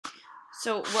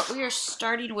So what we are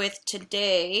starting with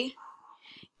today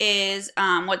is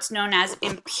what's known as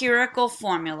empirical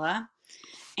formula.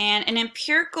 And an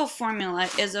empirical formula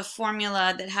is a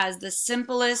formula that has the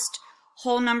simplest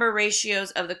whole number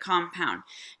ratios of the compound.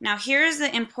 Now here's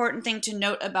the important thing to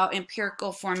note about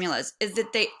empirical formulas is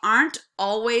that they aren't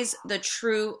always the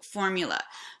true formula.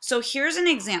 So here's an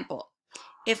example.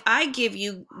 If I give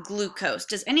you glucose,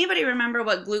 does anybody remember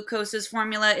what glucose's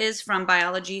formula is from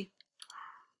biology?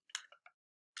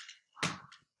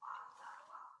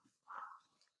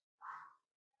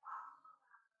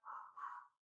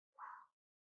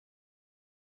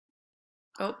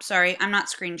 Oh, sorry, I'm not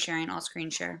screen sharing. I'll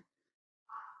screen share.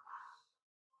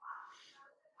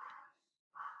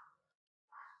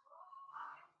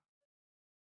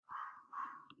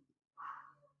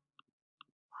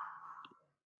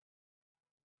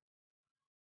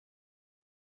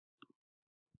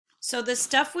 So the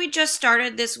stuff we just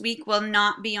started this week will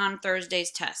not be on Thursday's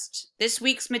test. This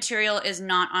week's material is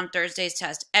not on Thursday's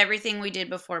test. Everything we did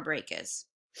before break is.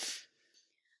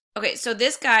 Okay, so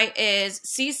this guy is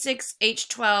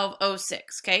C6H12O6,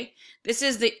 okay? This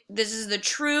is the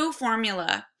true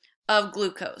formula of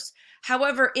glucose.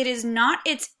 However, it is not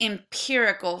its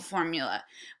empirical formula.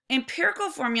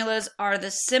 Empirical formulas are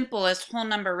the simplest whole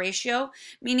number ratio,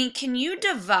 meaning can you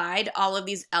divide all of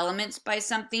these elements by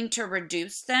something to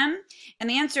reduce them? And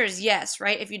the answer is yes,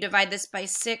 right? If you divide this by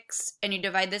 6 and you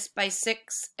divide this by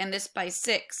 6 and this by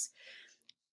 6,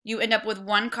 you end up with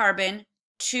 1 carbon,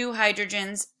 2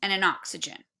 hydrogens, and an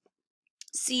oxygen,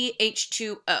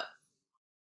 CH2O.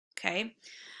 Okay,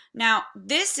 now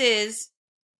this is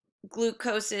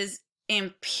glucose's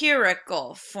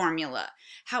empirical formula.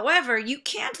 However, you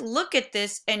can't look at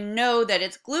this and know that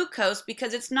it's glucose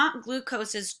because it's not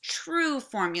glucose's true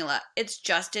formula. It's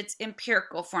just its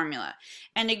empirical formula.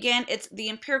 And again, the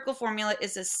empirical formula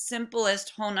is the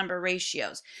simplest whole number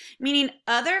ratios, meaning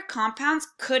other compounds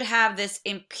could have this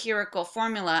empirical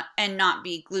formula and not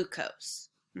be glucose.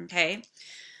 Okay?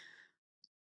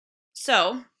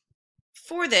 So,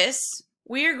 for this,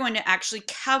 we are going to actually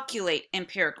calculate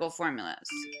empirical formulas.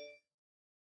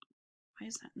 Why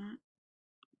is that not?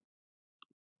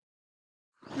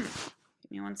 Give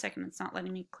me 1 second. It's not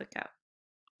letting me click out.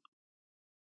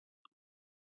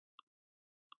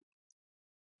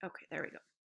 Okay, there we go.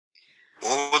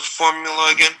 What was the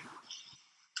formula again?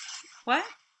 What?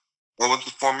 What was the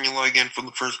formula again for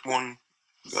the first one?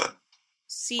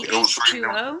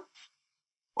 CH2O?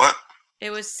 What? It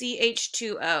was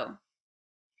CH2O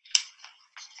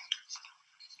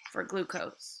for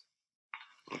glucose.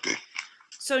 Okay.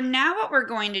 So now what we're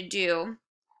going to do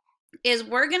is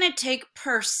we're going to take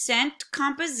percent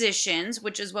compositions,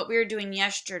 which is what we were doing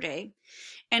yesterday,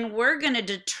 and we're going to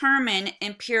determine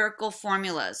empirical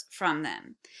formulas from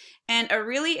them. And a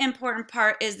really important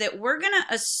part is that we're going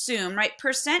to assume, right,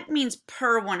 percent means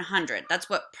per 100. That's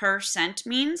what percent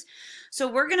means. So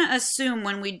we're going to assume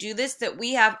when we do this that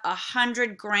we have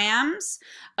 100 grams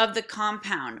of the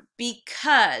compound,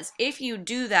 because if you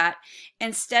do that,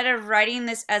 instead of writing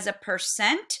this as a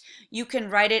percent, you can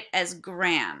write it as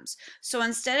grams. So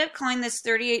instead of calling this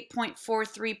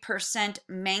 38.43%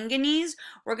 manganese,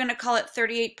 we're going to call it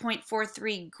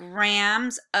 38.43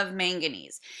 grams of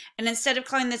manganese. And instead of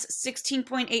calling this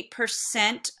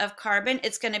 16.8% of carbon,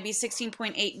 it's going to be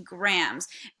 16.8 grams.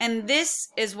 And this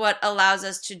is what allows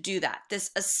us to do that,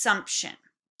 this assumption.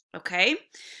 Okay?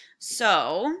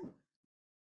 So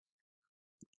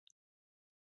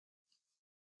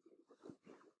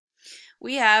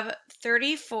we have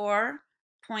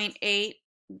 34.8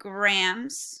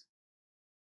 grams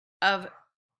of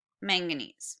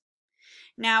manganese.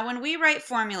 Now, when we write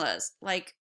formulas,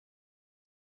 like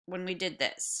when we did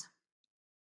this,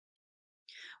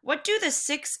 what do the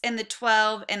 6 and the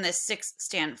 12 and the 6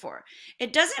 stand for?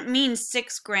 It doesn't mean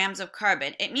 6 grams of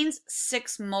carbon. It means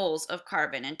 6 moles of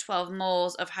carbon and 12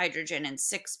 moles of hydrogen and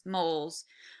 6 moles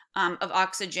of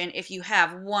oxygen if you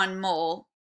have 1 mole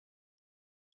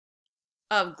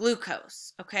of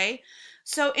glucose, okay?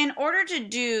 So in order to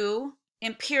do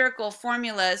empirical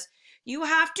formulas, you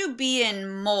have to be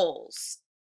in moles,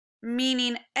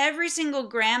 meaning every single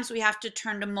grams we have to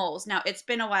turn to moles. Now, it's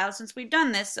been a while since we've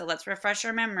done this, so let's refresh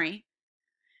our memory.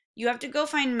 You have to go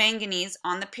find manganese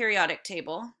on the periodic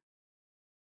table.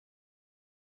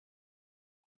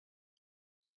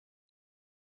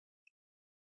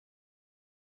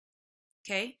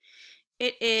 Okay,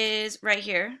 it is right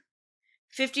here,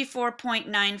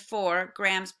 54.94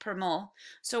 grams per mole.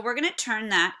 So we're going to turn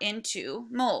that into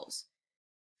moles.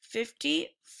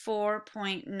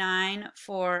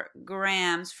 54.94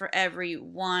 grams for every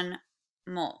 1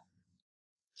 mole.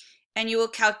 And you will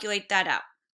calculate that out.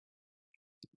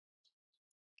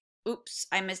 oops,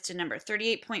 I missed a number.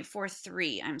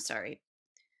 38.43. I'm sorry.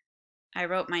 I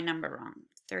wrote my number wrong.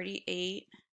 38.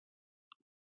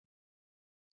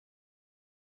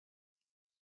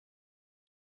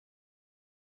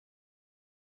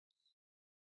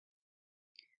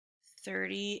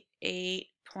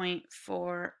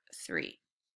 38.43.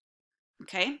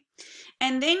 Okay,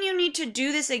 and then you need to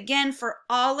do this again for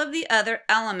all of the other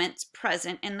elements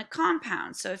present in the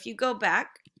compound. So if you go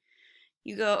back,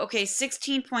 you go, okay,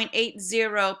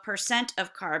 16.80%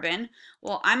 of carbon.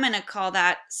 Well, I'm going to call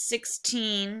that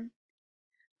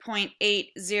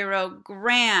 16.80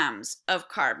 grams of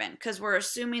carbon because we're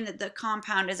assuming that the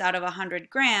compound is out of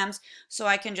 100 grams, so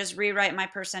I can just rewrite my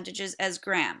percentages as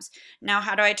grams. Now,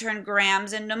 how do I turn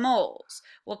grams into moles?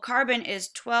 Well, carbon is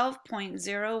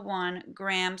 12.01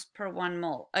 grams per 1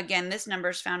 mole. Again, this number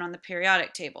is found on the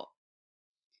periodic table.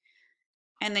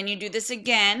 And then you do this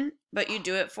again, but you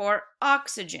do it for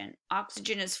oxygen.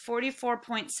 Oxygen is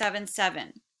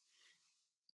 44.77.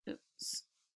 Oops.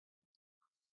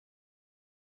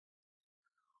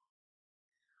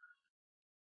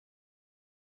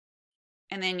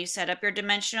 And then you set up your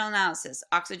dimensional analysis.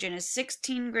 Oxygen is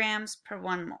 16 grams per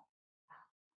 1 mole.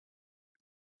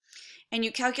 And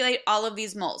you calculate all of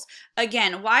these moles.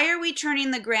 Again, why are we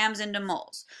turning the grams into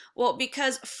moles? Well,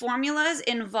 because formulas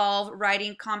involve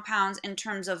writing compounds in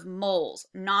terms of moles,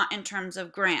 not in terms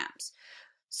of grams.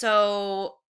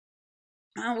 So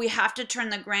we have to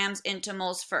turn the grams into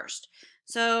moles first.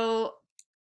 So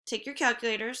take your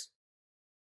calculators.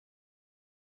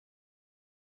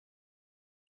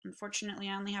 Unfortunately,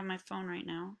 I only have my phone right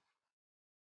now.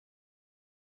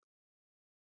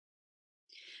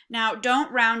 Now,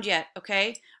 don't round yet,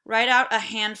 okay? Write out a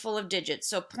handful of digits,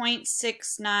 so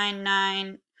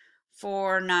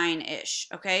 0.69949-ish,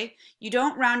 okay? You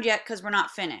don't round yet because we're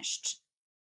not finished.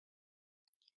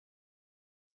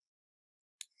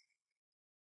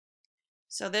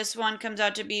 So this one comes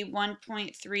out to be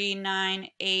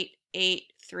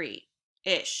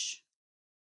 1.39883-ish.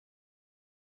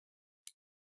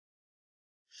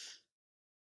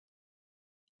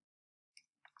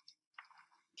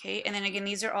 Okay, and then again,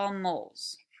 these are all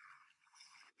moles.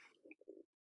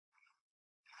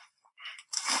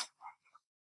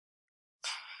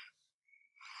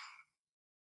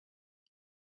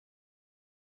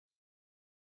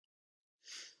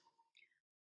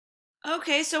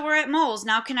 Okay, so we're at moles.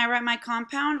 Now can I write my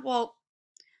compound? Well,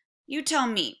 you tell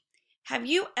me. Have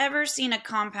you ever seen a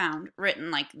compound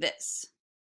written like this?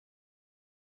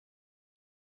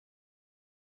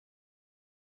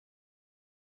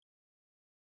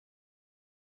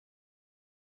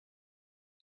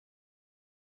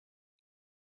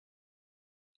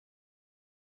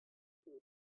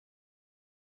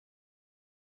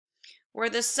 Where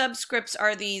the subscripts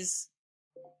are these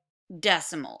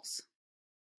decimals.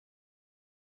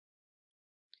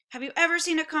 Have you ever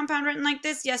seen a compound written like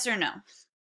this? Yes or no?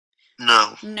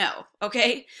 No. No.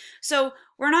 Okay. So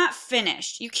we're not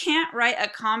finished. You can't write a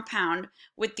compound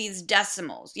with these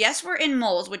decimals. Yes, we're in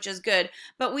moles, which is good,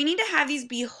 but we need to have these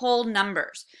be whole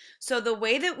numbers. So the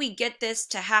way that we get this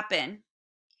to happen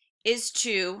is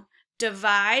to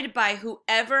divide by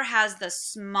whoever has the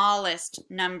smallest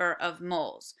number of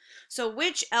moles. So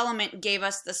which element gave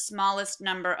us the smallest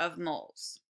number of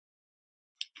moles?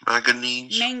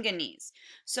 Manganese. Manganese.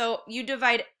 So you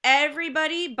divide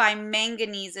everybody by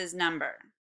manganese's number.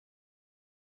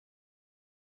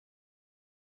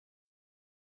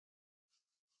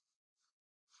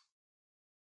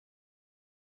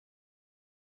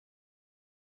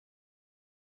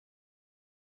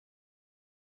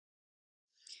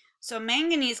 So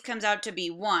manganese comes out to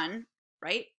be 1,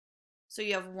 right? So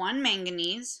you have 1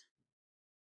 manganese.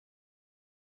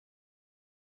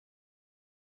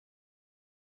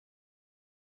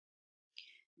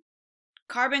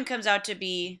 Carbon comes out to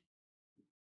be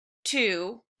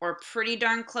 2, or pretty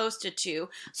darn close to 2.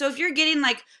 So if you're getting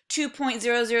like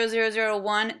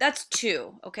 2.00001, that's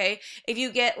 2, okay? If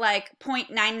you get like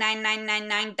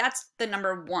 0.99999, that's the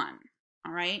number 1,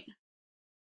 all right?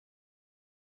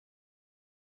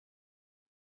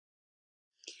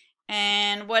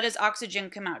 And what does oxygen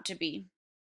come out to be?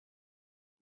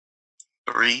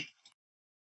 3.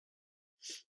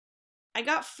 I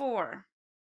got 4.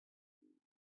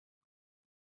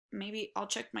 Maybe I'll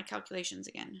check my calculations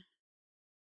again.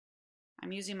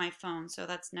 I'm using my phone, so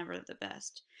that's never the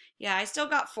best. Yeah, I still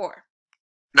got 4.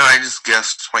 No, I just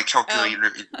guessed. My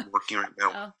calculator isn't working right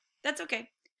now. Oh, that's okay.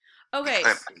 Okay,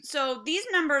 so these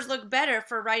numbers look better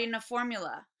for writing a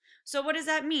formula. So what does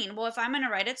that mean? Well, if I'm going to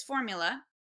write its formula,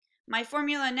 my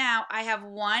formula now, I have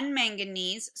 1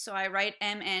 manganese, so I write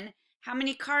Mn. How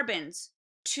many carbons?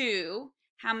 2.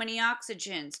 How many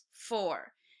oxygens?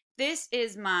 4. This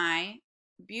is my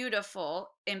beautiful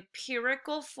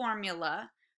empirical formula.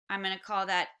 I'm going to call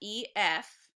that EF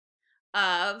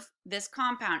of this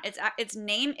compound. Its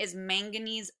name is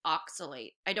manganese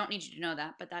oxalate. I don't need you to know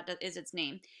that, but that is its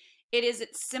name. It is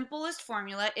its simplest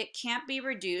formula. It can't be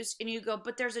reduced. And you go,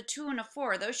 but there's a 2 and a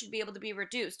 4. Those should be able to be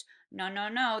reduced. No, no,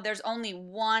 no. There's only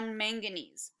one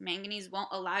manganese. Manganese won't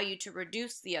allow you to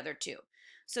reduce the other 2.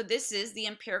 So this is the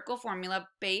empirical formula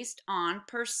based on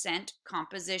percent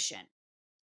composition.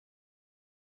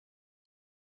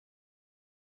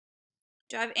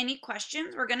 Do I have any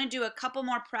questions? We're going to do a couple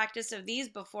more practice of these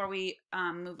before we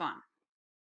move on.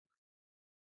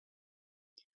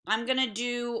 I'm going to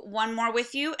do one more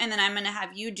with you, and then I'm going to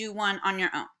have you do one on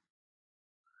your own.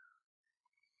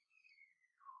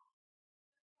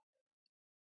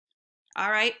 All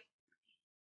right.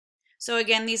 So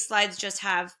again, these slides just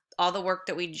have all the work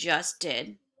that we just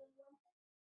did.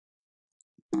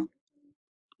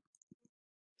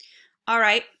 All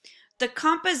right. The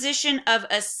composition of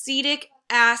acetic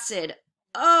acid.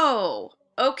 Oh,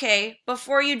 okay.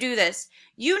 Before you do this,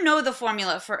 you know the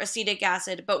formula for acetic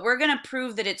acid, but we're going to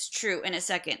prove that it's true in a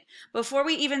second. Before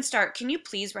we even start, can you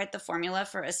please write the formula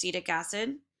for acetic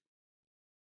acid?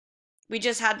 We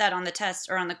just had that on the test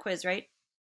or on the quiz, right?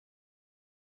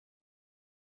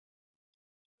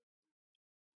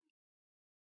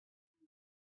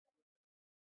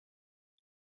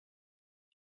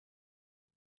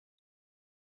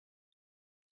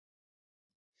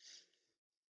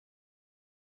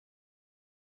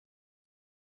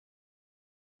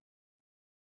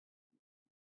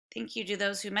 Thank you to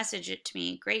those who messaged it to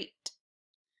me. Great.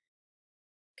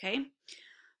 Okay.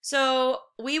 So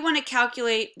we want to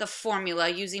calculate the formula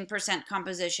using percent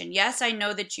composition. Yes, I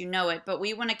know that you know it, but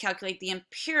we want to calculate the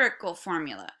empirical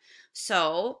formula.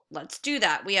 So let's do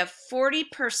that. We have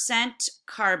 40%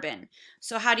 carbon.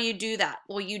 So how do you do that?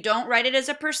 Well, you don't write it as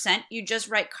a percent. You just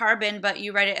write carbon, but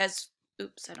you write it as,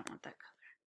 oops, I don't want that color.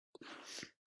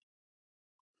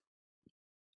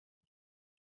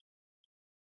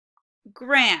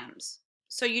 Grams.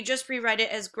 So you just rewrite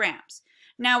it as grams.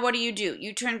 Now what do?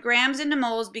 You turn grams into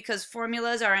moles because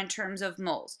formulas are in terms of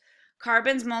moles.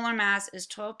 Carbon's molar mass is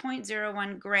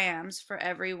 12.01 grams for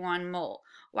every 1 mole.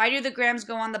 Why do the grams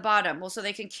go on the bottom? Well, so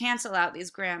they can cancel out these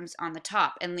grams on the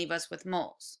top and leave us with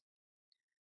moles.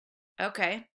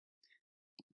 Okay.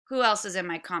 Who else is in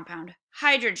my compound?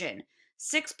 Hydrogen.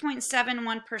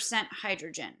 6.71%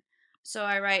 hydrogen. So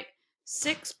I write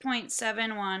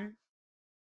 6.71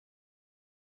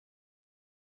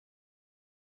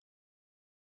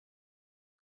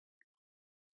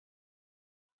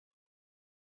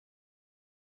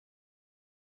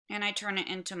 and I turn it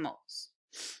into moles.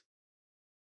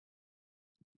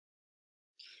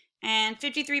 And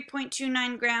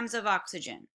 53.29 grams of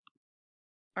oxygen,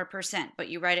 or percent, but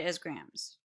you write it as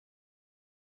grams.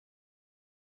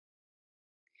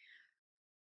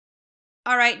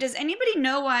 All right, does anybody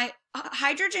know why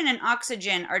hydrogen and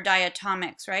oxygen are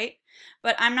diatomics, right?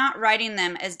 But I'm not writing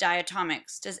them as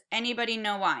diatomics. Does anybody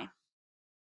know why?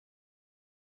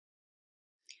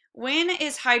 When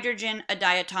is hydrogen a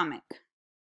diatomic?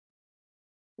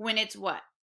 When it's what?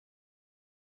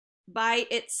 By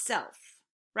itself,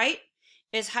 right?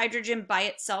 Is hydrogen by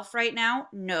itself right now?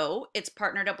 No, it's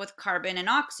partnered up with carbon and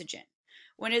oxygen.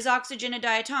 When is oxygen a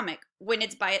diatomic? When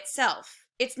it's by itself.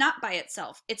 It's not by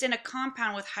itself. It's in a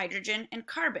compound with hydrogen and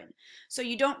carbon. So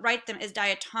you don't write them as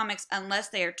diatomics unless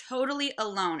they are totally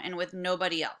alone and with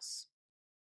nobody else.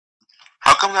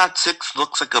 How come that 6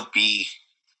 looks like a B?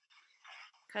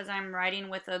 Because I'm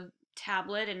writing with a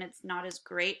tablet and it's not as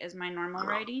great as my normal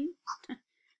writing.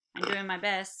 I'm doing my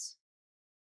best.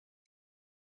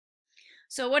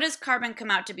 So what does carbon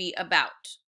come out to be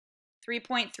about?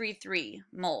 3.33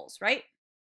 moles, right?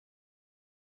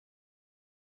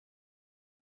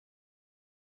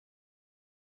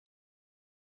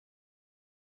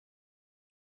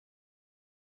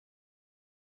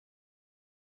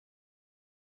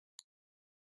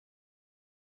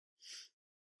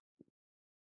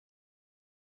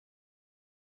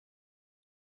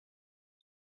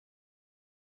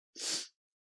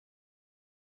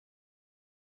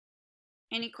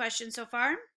 Any questions so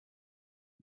far?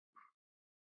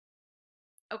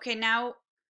 Okay, now,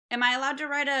 am I allowed to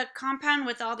write a compound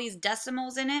with all these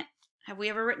decimals in it? Have we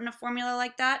ever written a formula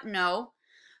like that? No.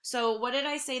 So what did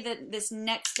I say that this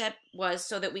next step was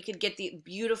so that we could get the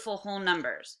beautiful whole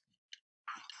numbers?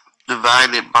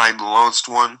 Divide it by the lowest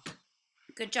one.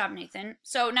 Good job, Nathan.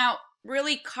 So now,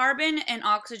 really, carbon and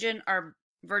oxygen are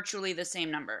virtually the same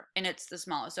number, and it's the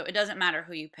smallest, so it doesn't matter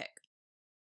who you pick.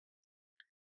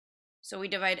 So we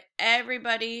divide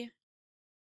everybody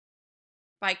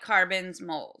by carbon's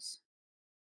moles.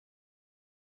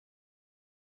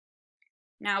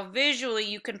 Now visually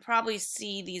you can probably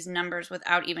see these numbers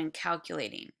without even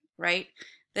calculating, right?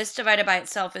 This divided by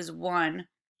itself is 1,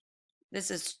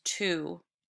 this is 2,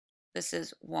 this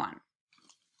is 1.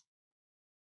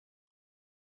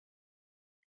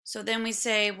 So then we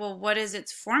say, well, what is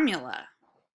its formula?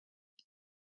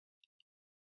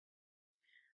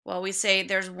 Well, we say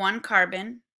there's 1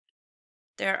 carbon,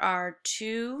 there are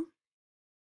 2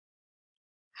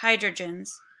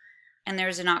 hydrogens, and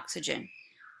there's an oxygen.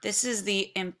 This is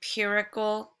the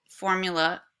empirical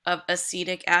formula of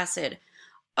acetic acid.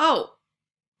 Oh,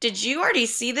 did you already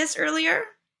see this earlier?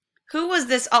 Who was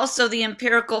this also the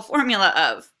empirical formula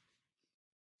of?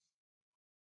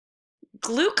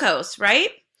 Glucose,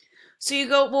 right? So you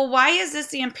go, well, why is this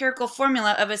the empirical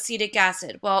formula of acetic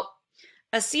acid? Well,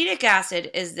 acetic acid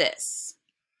is this.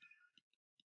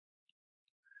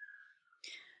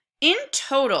 In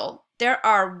total, there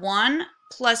are 1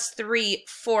 plus 3,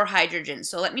 4 hydrogens.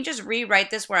 So let me just rewrite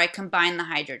this where I combine the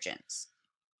hydrogens.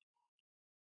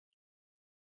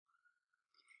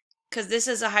 Because this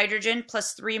is a hydrogen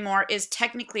plus 3 more is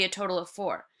technically a total of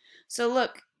 4. So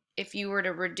look, if you were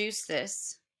to reduce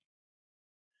this,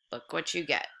 look what you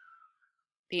get.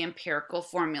 The empirical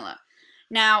formula.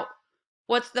 Now,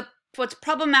 what's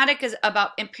problematic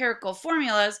about empirical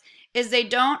formulas is they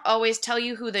don't always tell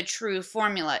you who the true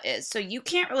formula is. So you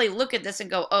can't really look at this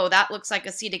and go, oh, that looks like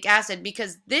acetic acid,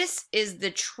 because this is the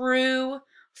true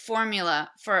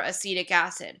formula for acetic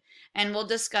acid. And we'll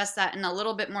discuss that in a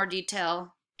little bit more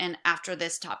detail and after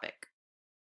this topic.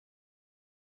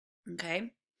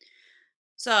 Okay,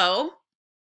 so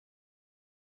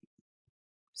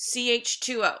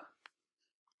CH2O.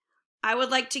 I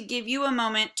would like to give you a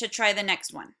moment to try the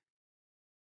next one.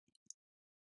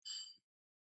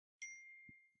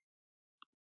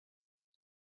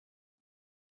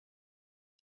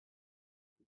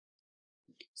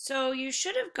 So you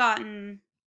should have gotten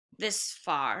this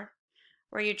far,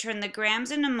 where you turn the grams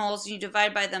into moles, you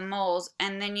divide by the moles,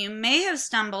 and then you may have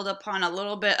stumbled upon a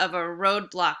little bit of a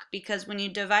roadblock, because when you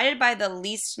divided by the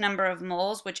least number of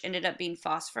moles, which ended up being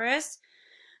phosphorus,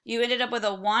 you ended up with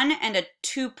a 1 and a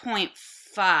 2.5.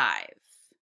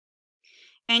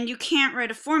 And you can't write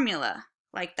a formula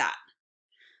like that.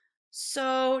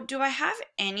 So do I have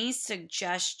any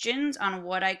suggestions on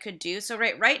what I could do? So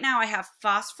right now I have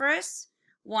phosphorus,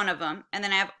 one of them, and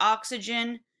then I have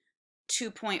oxygen,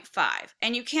 2.5.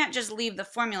 And you can't just leave the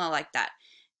formula like that.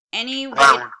 Any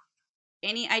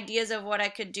ideas of what I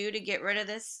could do to get rid of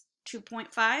this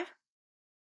 2.5?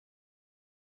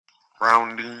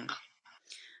 Rounding.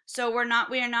 So we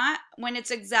are not, when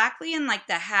it's exactly in like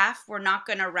the half, we're not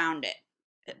going to round it.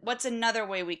 What's another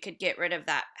way we could get rid of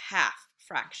that half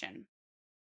fraction?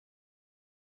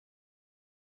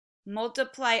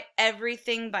 Multiply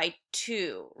everything by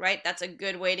 2, right? That's a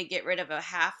good way to get rid of a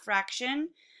half fraction.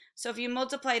 So if you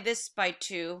multiply this by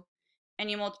 2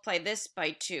 and you multiply this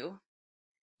by 2,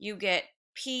 you get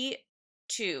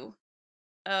P2O5.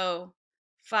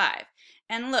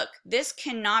 And look, this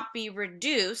cannot be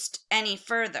reduced any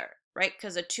further, right?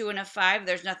 Because a 2 and a 5,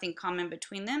 there's nothing common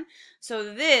between them.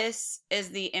 So this is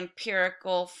the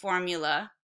empirical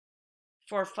formula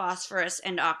for phosphorus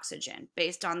and oxygen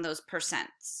based on those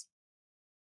percents.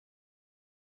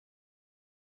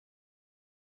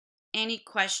 Any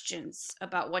questions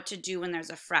about what to do when there's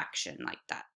a fraction like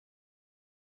that?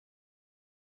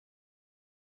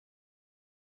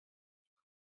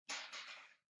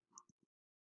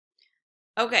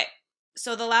 Okay,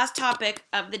 so the last topic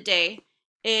of the day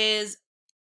is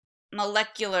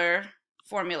molecular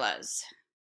formulas.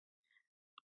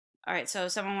 All right, so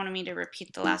someone wanted me to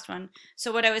repeat the last one.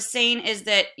 So what I was saying is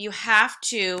that you have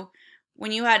to,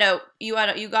 when you got a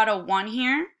 1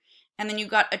 here, and then you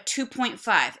got a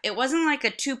 2.5. It wasn't like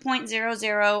a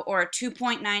 2.00 or a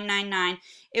 2.999.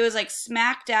 It was like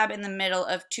smack dab in the middle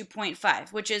of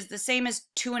 2.5, which is the same as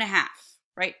 2.5,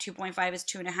 right? 2.5 is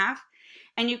 2.5.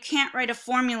 And you can't write a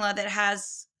formula that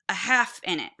has a half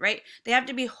in it, right? They have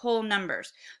to be whole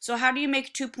numbers. So how do you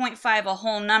make 2.5 a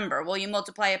whole number? Well, you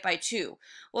multiply it by 2.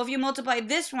 Well, if you multiply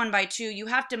this one by 2, you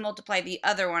have to multiply the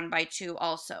other one by 2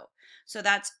 also.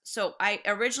 So I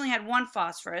originally had 1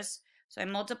 phosphorus, so I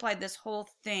multiplied this whole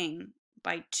thing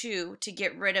by 2 to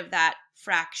get rid of that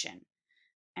fraction.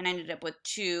 And I ended up with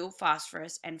 2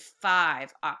 phosphorus and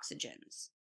 5 oxygens.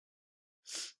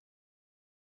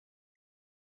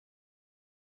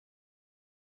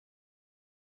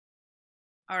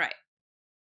 All right.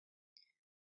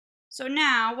 So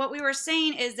now what we were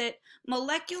saying is that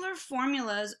molecular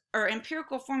formulas or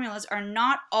empirical formulas are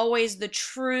not always the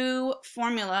true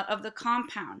formula of the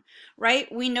compound, right?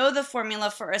 We know the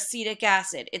formula for acetic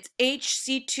acid. It's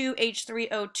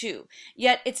HC2H3O2,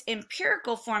 yet its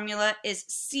empirical formula is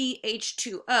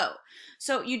CH2O.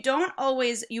 So you aren't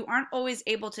always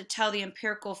able to tell the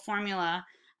empirical formula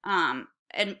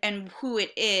and who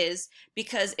it is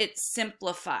because it's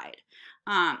simplified.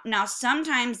 Now,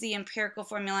 sometimes the empirical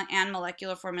formula and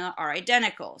molecular formula are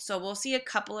identical. So we'll see a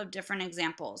couple of different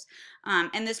examples.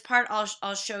 In this part,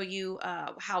 I'll show you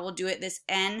how we'll do it. This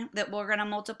n that we're going to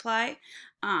multiply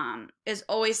is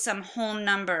always some whole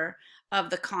number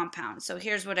of the compound. So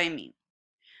here's what I mean.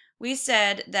 We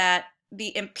said that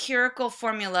the empirical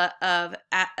formula of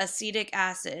acetic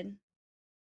acid,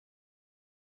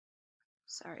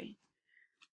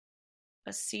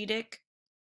 acetic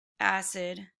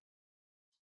acid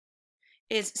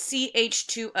is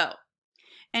CH2O.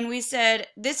 And we said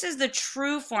this is the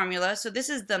true formula, so this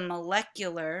is the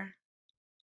molecular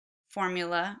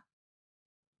formula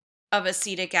of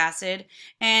acetic acid.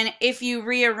 And if you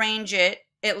rearrange it,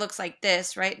 it looks like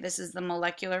this, right? This is the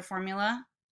molecular formula.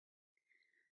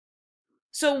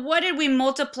 So what did we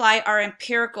multiply our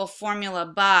empirical formula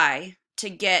by to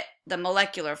get the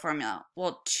molecular formula?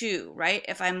 Well, 2, right?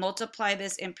 If I multiply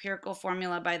this empirical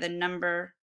formula by the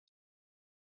number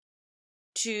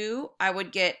 2, I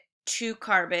would get 2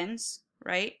 carbons,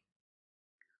 right?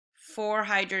 4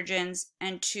 hydrogens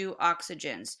and 2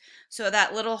 oxygens. So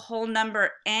that little whole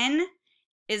number N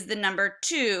is the number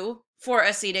 2 for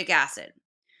acetic acid.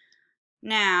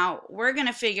 Now we're going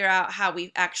to figure out how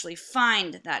we actually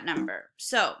find that number.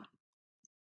 So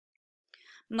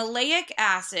maleic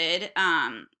acid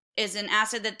is an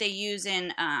acid that they use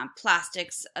in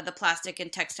plastics, the plastic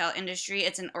and textile industry.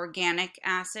 It's an organic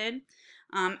acid.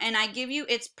 And I give you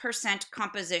its percent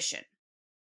composition.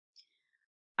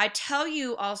 I tell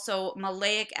you also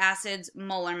maleic acid's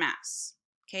molar mass.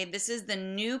 Okay, this is the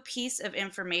new piece of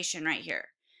information right here.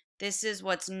 This is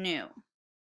what's new.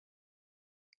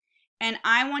 And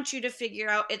I want you to figure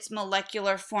out its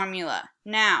molecular formula.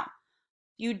 Now,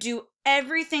 you do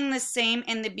everything the same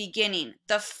in the beginning.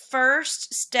 The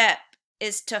first step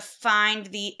is to find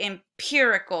the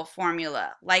empirical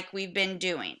formula like we've been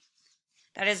doing.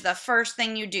 That is the first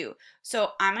thing you do.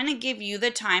 So I'm going to give you the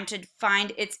time to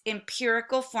find its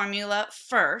empirical formula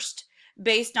first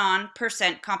based on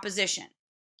percent composition.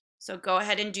 So go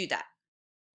ahead and do that.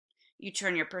 You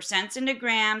turn your percents into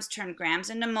grams, turn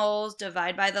grams into moles,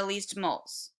 divide by the least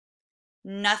moles.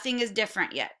 Nothing is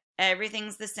different yet.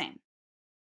 Everything's the same.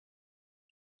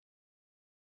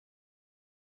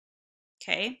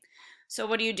 Okay, so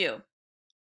what do?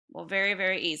 Well, very,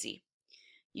 very easy.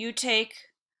 You take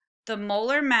the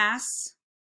molar mass,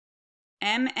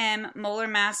 molar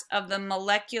mass of the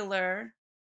molecular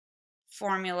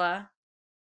formula,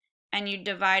 and you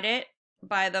divide it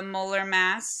by the molar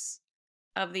mass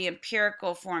of the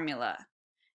empirical formula.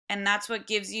 And that's what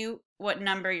gives you what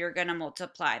number you're going to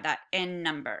multiply, that N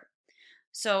number.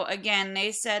 So again,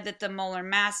 they said that the molar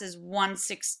mass is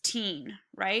 116,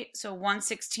 right? So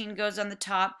 116 goes on the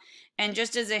top. And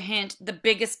just as a hint, the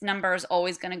biggest number is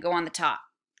always going to go on the top,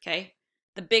 okay?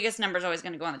 The biggest number is always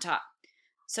going to go on the top.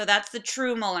 So that's the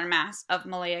true molar mass of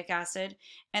maleic acid.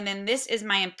 And then this is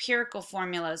my empirical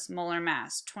formula's molar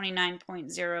mass,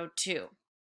 29.02.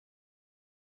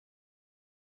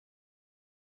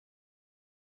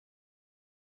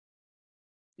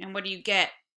 And what do you get?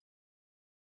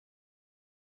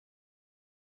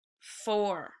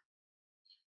 4.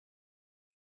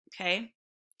 Okay?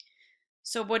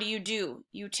 So what do?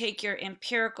 You take your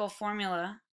empirical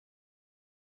formula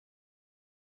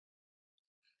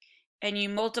and you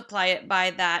multiply it by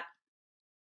that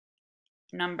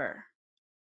number.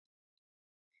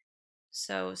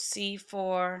 So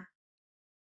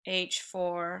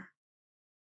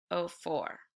C4H4O4.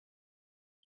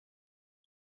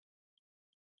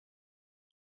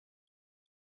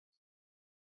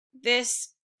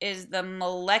 This is the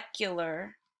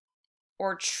molecular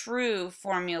or true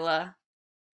formula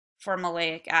for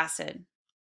maleic acid.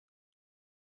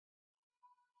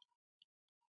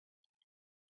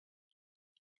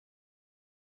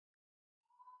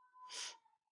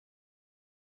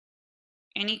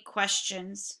 Any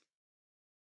questions?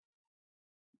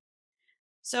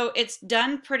 So it's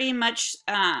done pretty much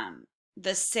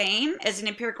the same as an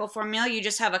empirical formula. You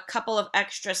just have a couple of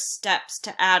extra steps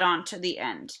to add on to the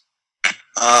end.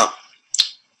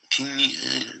 Can you,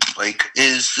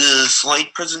 is the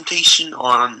slide presentation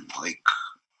on,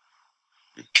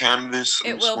 Canvas?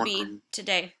 It will be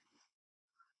today.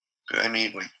 I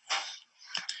need, it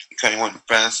kind of went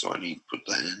fast, so I need to put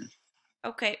that in.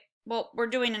 Okay, well, we're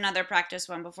doing another practice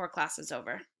one before class is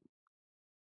over.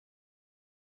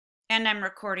 And I'm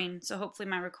recording, so hopefully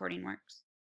my recording works.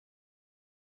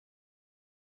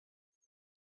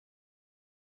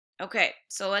 Okay,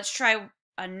 so let's try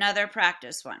another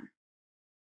practice one.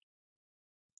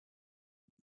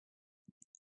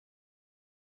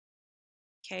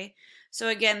 Okay, so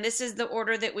again, this is the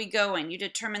order that we go in. You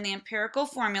determine the empirical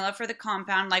formula for the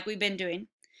compound like we've been doing.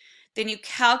 Then you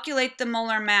calculate the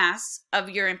molar mass of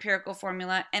your empirical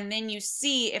formula, and then you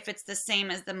see if it's the same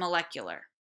as the molecular.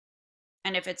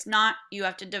 And if it's not, you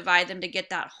have to divide them to get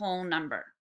that whole number.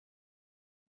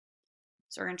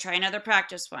 So we're going to try another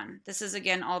practice one. This is,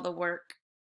 again, all the work.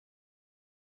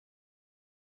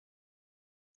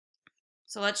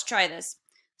 So let's try this.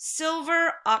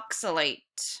 Silver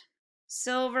oxalate.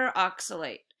 Silver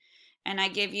oxalate. And I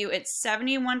give you it's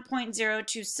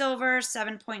 71.02 silver,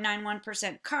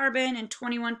 7.91% carbon, and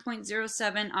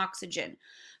 21.07 oxygen.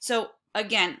 So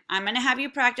again, I'm going to have you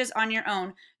practice on your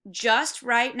own. Just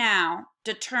right now,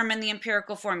 determine the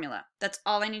empirical formula. That's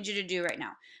all I need you to do right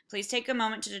now. Please take a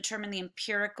moment to determine the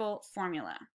empirical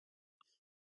formula.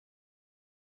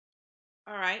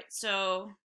 All right,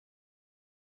 so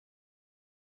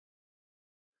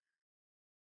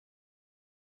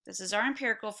this is our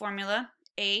empirical formula,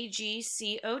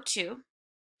 AgCO2.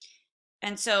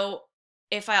 And so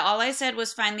if all I said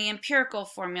was find the empirical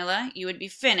formula, you would be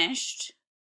finished.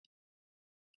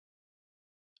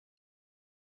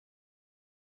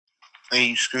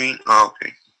 Main screen. Oh,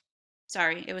 okay.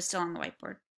 Sorry, it was still on the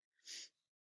whiteboard.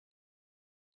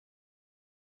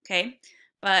 Okay,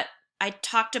 but I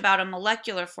talked about a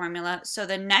molecular formula. So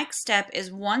the next step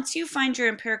is once you find your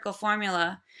empirical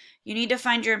formula, you need to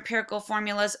find your empirical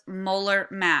formula's molar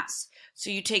mass. So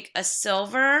you take a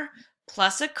silver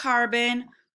plus a carbon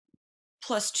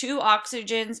plus 2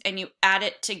 oxygens and you add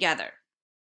it together.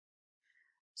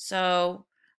 So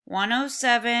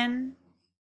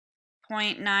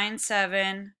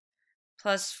 107.97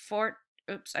 plus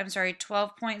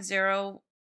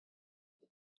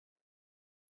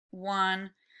 12.01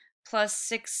 plus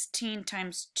 16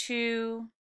 times 2 .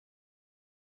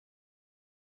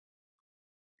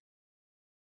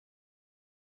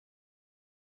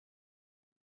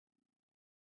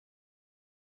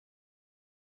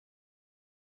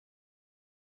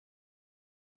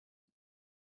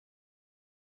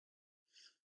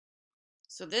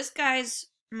 So this guy's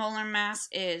molar mass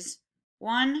is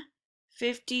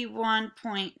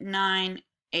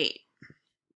 151.98.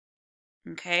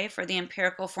 Okay, for the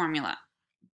empirical formula.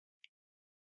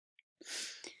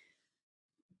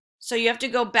 So you have to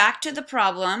go back to the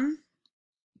problem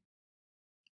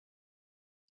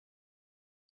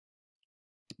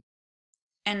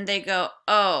and they go,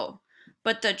 oh,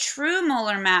 but the true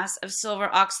molar mass of silver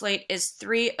oxalate is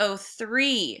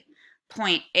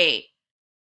 303.8.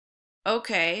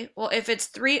 Okay, well, if it's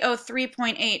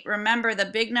 303.8, remember the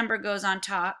big number goes on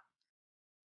top,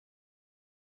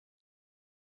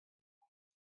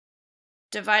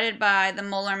 divided by the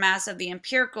molar mass of the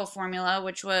empirical formula,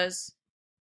 which was,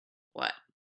 what,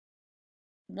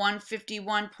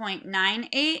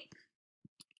 151.98?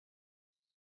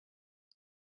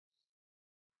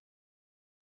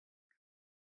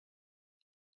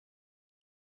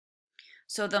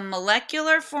 So the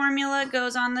molecular formula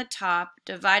goes on the top,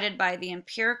 divided by the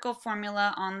empirical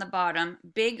formula on the bottom,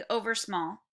 big over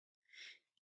small.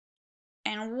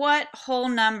 And what whole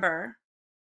number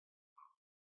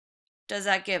does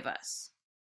that give us?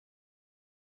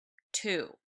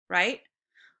 2, right?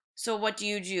 So what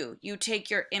do? You take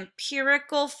your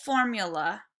empirical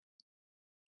formula,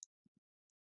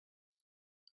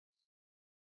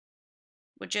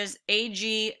 which is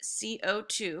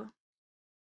AgCO2,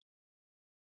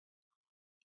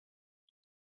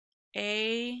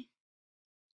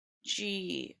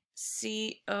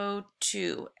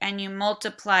 AgCO2, and you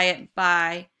multiply it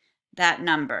by that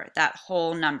number, that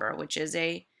whole number, which is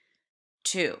a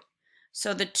 2.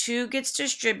 So the 2 gets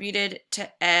distributed to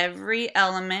every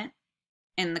element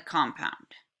in the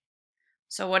compound.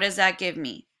 So what does that give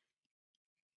me?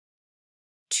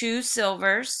 2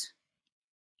 silvers,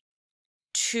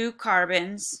 2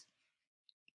 carbons,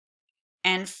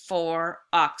 and 4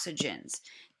 oxygens.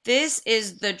 This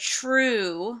is the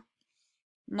true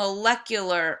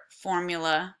molecular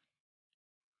formula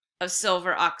of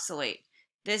silver oxalate.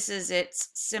 This is its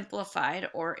simplified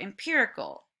or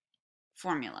empirical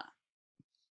formula.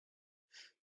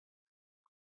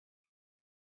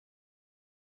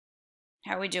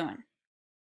 How are we doing?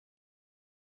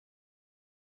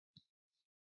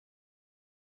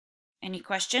 Any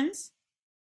questions?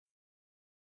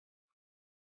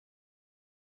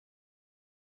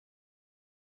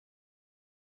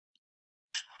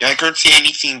 Yeah, I couldn't see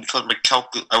anything because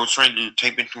I was trying to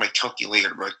type into my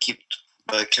calculator, but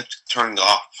I kept turning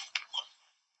off.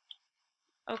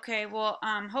 Okay, well,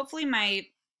 hopefully my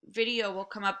video will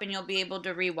come up and you'll be able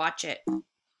to rewatch it.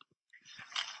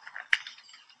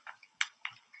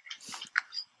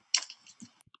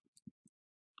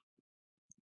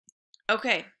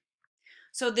 Okay,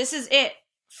 so this is it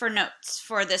for notes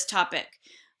for this topic.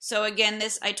 So again,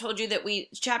 I told you that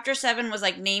chapter 7 was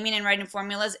like naming and writing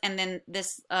formulas, and then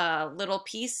this little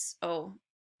piece,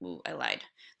 I lied.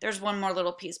 There's one more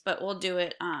little piece, but we'll do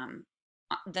it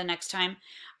the next time.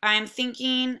 I'm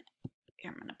thinking,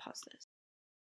 here, I'm gonna pause this.